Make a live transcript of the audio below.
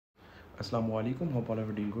Assalamu alaikum, hope all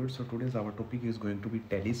are doing good. So today's our topic is going to be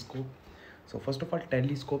telescope. So first of all,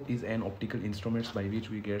 telescope is an optical instrument by which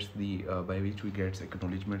we get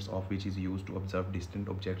acknowledgements of which is used to observe distant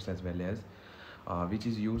objects as well as which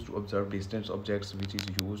is used to observe distant objects, which is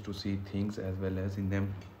used to see things as well as in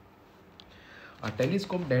them. A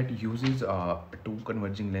telescope that uses two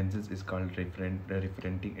converging lenses is called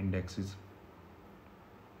referencing indexes.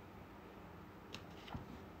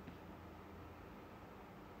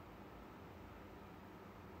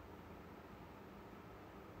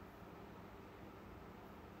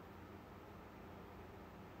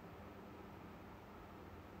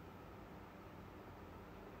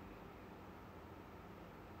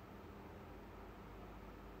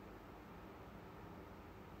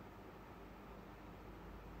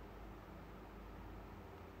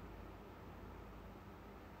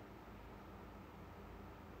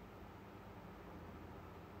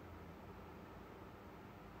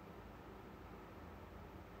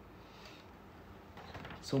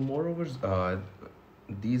 So moreover,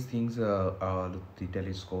 these things are the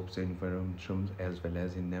telescopes informations as well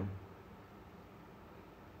as in them.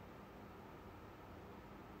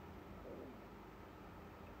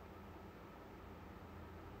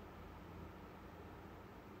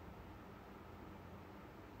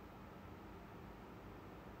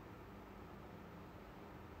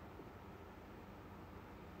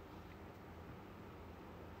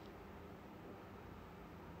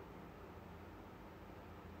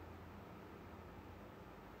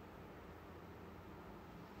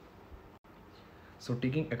 So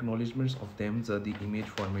taking acknowledgements of them, the image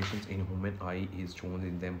formations in human eye is shown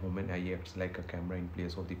in them. Human eye acts like a camera in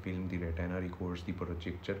place of the film. The retina records the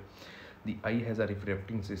projector. The eye has a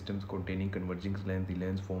refracting systems containing converging lens. The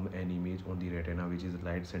lens form an image on the retina, which is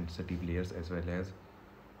light sensitive layers as well as.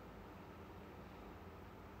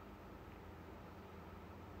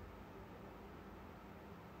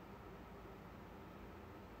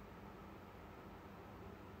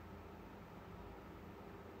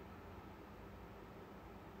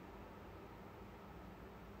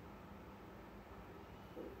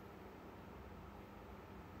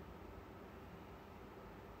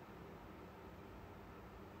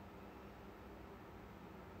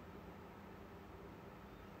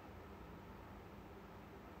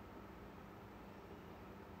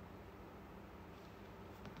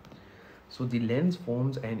 So the lens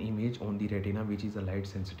forms an image on the retina, which is a light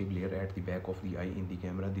sensitive layer at the back of the eye. In the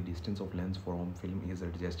camera, the distance of lens from film is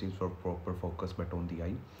adjusted for proper focus, but on the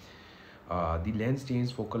eye. The lens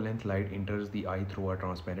changes focal length. Light enters the eye through a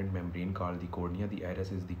transparent membrane called the cornea. The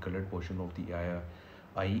iris is the colored portion of the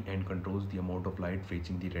eye and controls the amount of light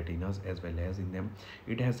reaching the retinas as well as in them.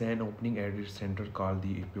 It has an opening at its center called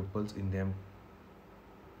the pupils in them.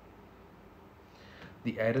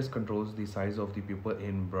 The iris controls the size of the pupil.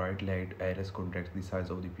 In bright light, iris contracts the size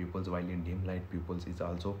of the pupils, while in dim light, pupils is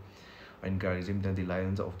also encouraging. Then the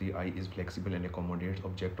lens of the eye is flexible and accommodates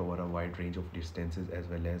object over a wide range of distances as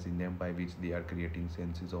well as in them, by which they are creating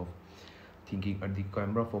senses of thinking. And the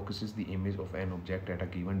camera focuses the image of an object at a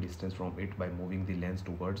given distance from it by moving the lens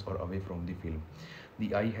towards or away from the film.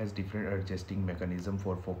 The eye has different adjusting mechanism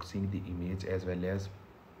for focusing the image as well as.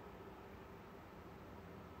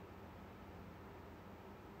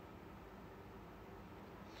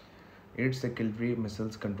 Its secondary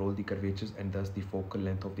muscles control the curvatures and thus the focal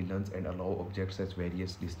length of the lens and allow objects at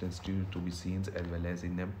various distances to be seen as well as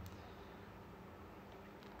in them.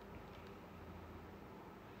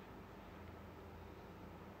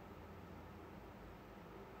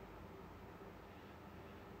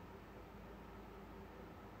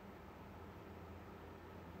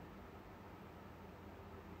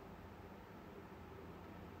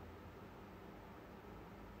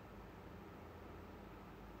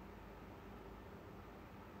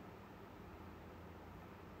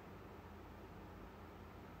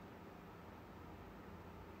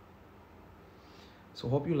 So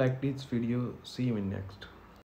hope you liked this video. See you in next.